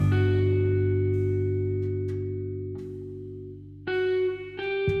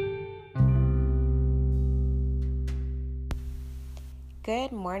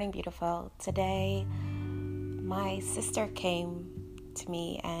Good morning, beautiful. Today, my sister came to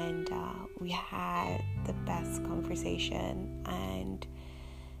me and we had the best conversation. And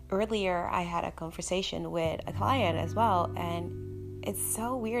earlier, I had a conversation with a client as well. And it's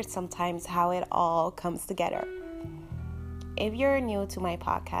so weird sometimes how it all comes together. If you're new to my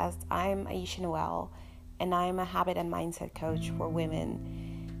podcast, I'm Aisha Noel, and I'm a habit and mindset coach for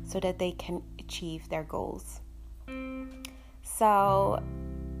women so that they can achieve their goals. So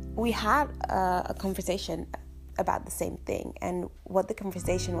we had a conversation about the same thing, and what the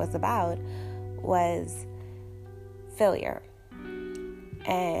conversation was about was failure.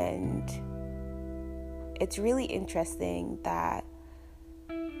 And it's really interesting that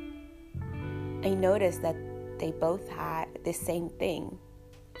I noticed that they both had the same thing,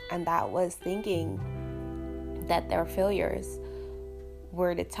 and that was thinking that their failures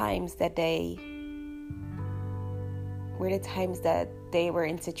were the times that they were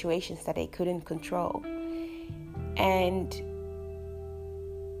in situations that they couldn't control. And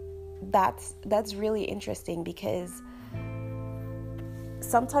that's really interesting, because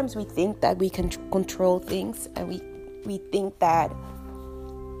sometimes we think that we can control things, and we think that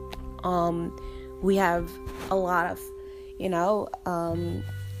we have a lot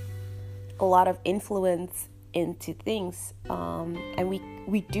of influence into things, and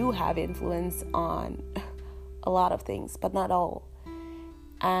we do have influence on a lot of things, but not all.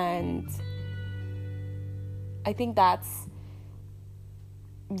 And I think that's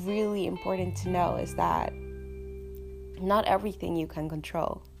really important to know, is that not everything you can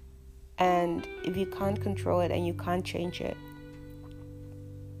control. And if you can't control it and you can't change it,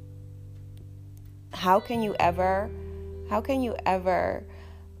 how can you ever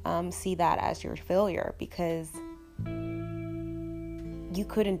see that as your failure? Because you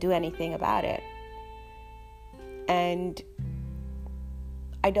couldn't do anything about it. And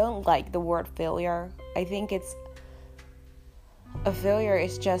I don't like the word failure. I think a failure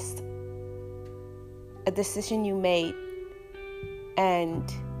is just a decision you made and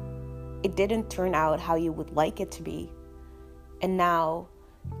it didn't turn out how you would like it to be. And now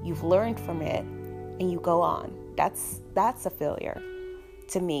you've learned from it and you go on. That's a failure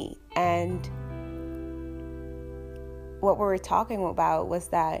to me. And what we were talking about was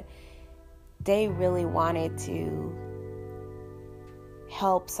that they really wanted to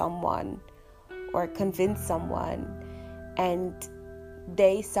help someone or convince someone, and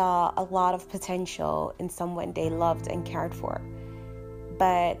they saw a lot of potential in someone they loved and cared for,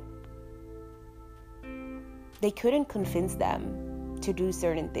 but they couldn't convince them to do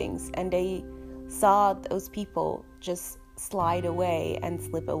certain things, and they saw those people just slide away and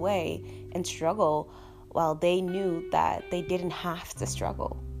slip away and struggle while they knew that they didn't have to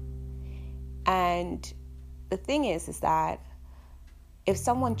struggle. And the thing is that if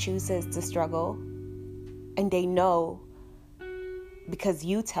someone chooses to struggle and they know, because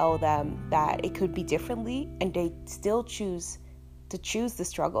you tell them that it could be differently, and they still choose the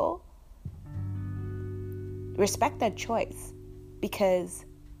struggle, respect that choice, because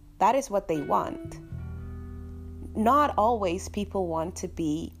that is what they want. Not always people want to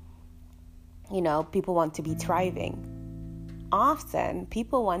be thriving. Often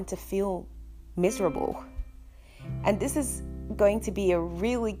people want to feel miserable. And this is going to be a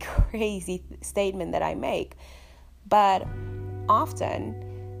really crazy statement that I make, but often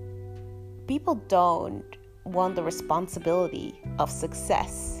people don't want the responsibility of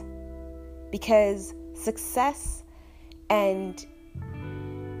success, because success and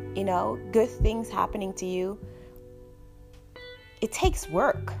good things happening to you, it takes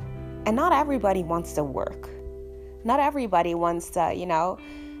work, and not everybody wants to work. Not everybody wants to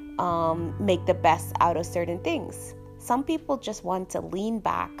make the best out of certain things. Some people just want to lean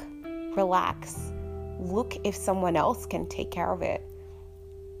back, relax, look if someone else can take care of it,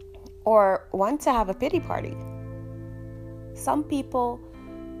 or want to have a pity party. Some people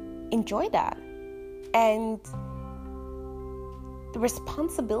enjoy that. And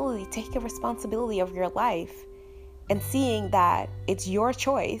take a responsibility of your life, and seeing that it's your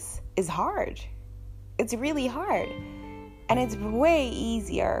choice is hard. It's really hard. And it's way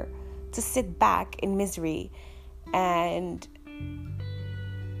easier to sit back in misery. And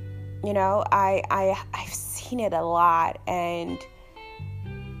I've seen it a lot. And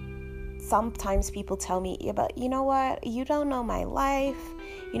sometimes people tell me, yeah, but you know what? You don't know my life.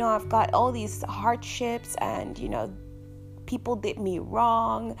 I've got all these hardships, and people did me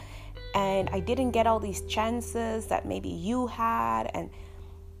wrong, and I didn't get all these chances that maybe you had, and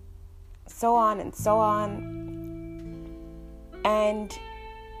so on and so on. And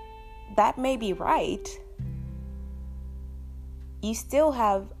that may be right, you still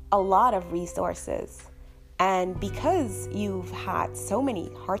have a lot of resources. And because you've had so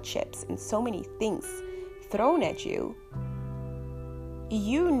many hardships and so many things thrown at you,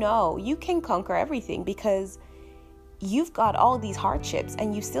 you know you can conquer everything because you've got all these hardships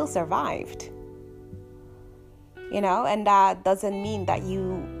and you still survived. And that doesn't mean that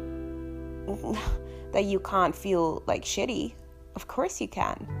you can't feel like shitty. Of course you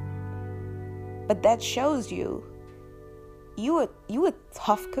can. But that shows you a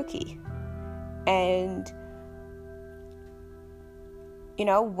tough cookie. And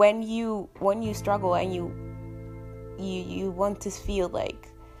when you struggle and you want to feel like,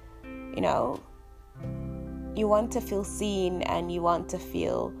 you want to feel seen and you want to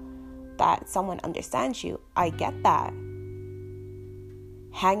feel that someone understands you. I get that.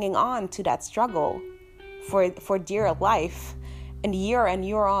 Hanging on to that struggle for dear life and year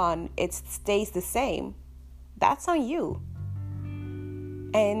on, it stays the same. That's on you.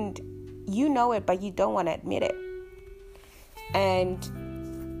 And you know it, but you don't want to admit it.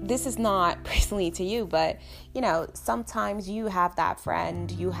 And this is not personally to you, but, sometimes you have that friend,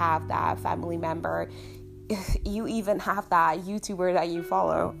 you have that family member, you even have that YouTuber that you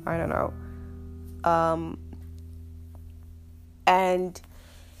follow. I don't know. And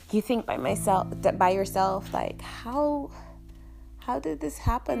you think by yourself, like, how did this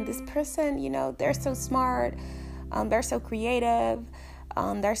happen? This person, they're so smart, they're so creative,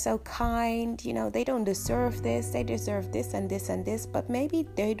 they're so kind, they don't deserve this, they deserve this and this and this, but maybe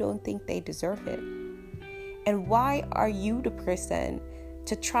they don't think they deserve it. And why are you the person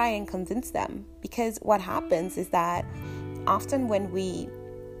to try and convince them? Because what happens is that often when we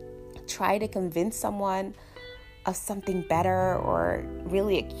try to convince someone of something better or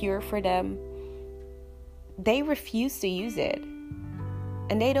really a cure for them, they refuse to use it.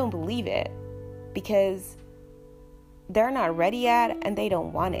 And they don't believe it because they're not ready yet and they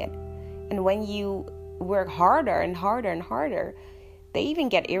don't want it. And when you work harder and harder and harder, they even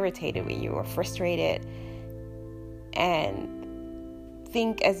get irritated when you are frustrated and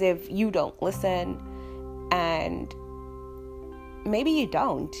think as if you don't listen. And maybe you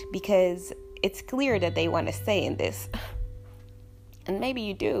don't, because it's clear that they want to stay in this. And maybe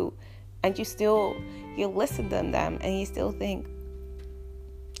you do. And you listen to them and you still think,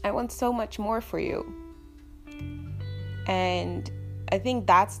 I want so much more for you. And I think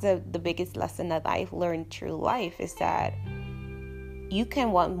that's the biggest lesson that I've learned through life, is that you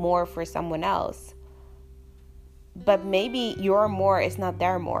can want more for someone else, but maybe your more is not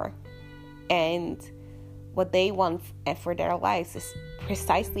their more. And what they want for their lives is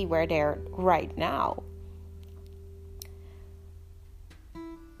precisely where they're right now.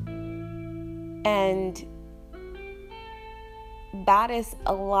 And that is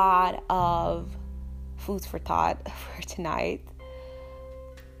a lot of food for thought for tonight.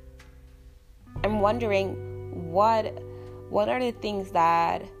 I'm wondering what are the things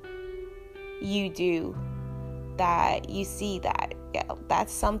that you do that you see that,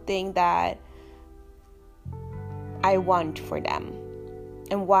 that's something that I want for them.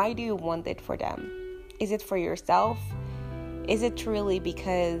 And why do you want it for them? Is it for yourself? Is it truly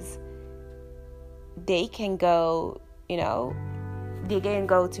because they can go, they can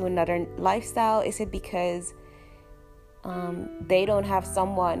go to another lifestyle? Is it because they don't have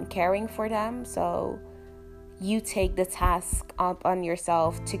someone caring for them, so you take the task up on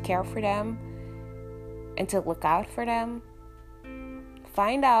yourself to care for them and to look out for them?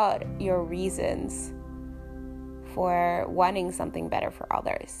 Find out your reasons for wanting something better for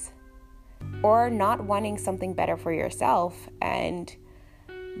others, or not wanting something better for yourself and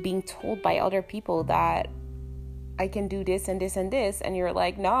being told by other people that I can do this and this and this, and you're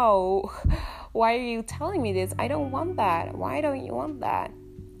like, no, why are you telling me this? I don't want that. Why don't you want that?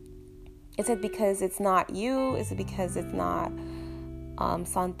 Is it because it's not you? Is it because it's not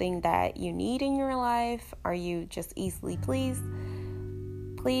something that you need in your life? Are you just easily pleased?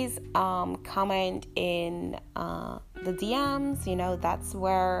 Please comment in the DMs. That's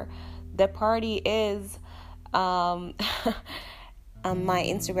where the party is. My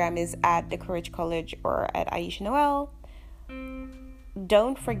Instagram is at The Courage College or at Aisha Noel.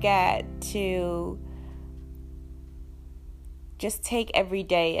 Don't forget to just take every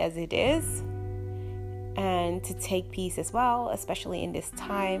day as it is, and to take peace as well, especially in this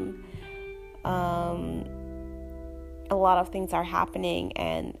time. A lot of things are happening,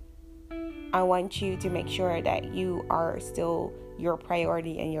 and I want you to make sure that you are still your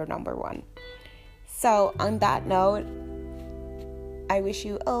priority and your number one. So on that note, I wish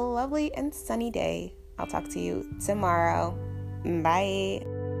you a lovely and sunny day. I'll talk to you tomorrow. Bye.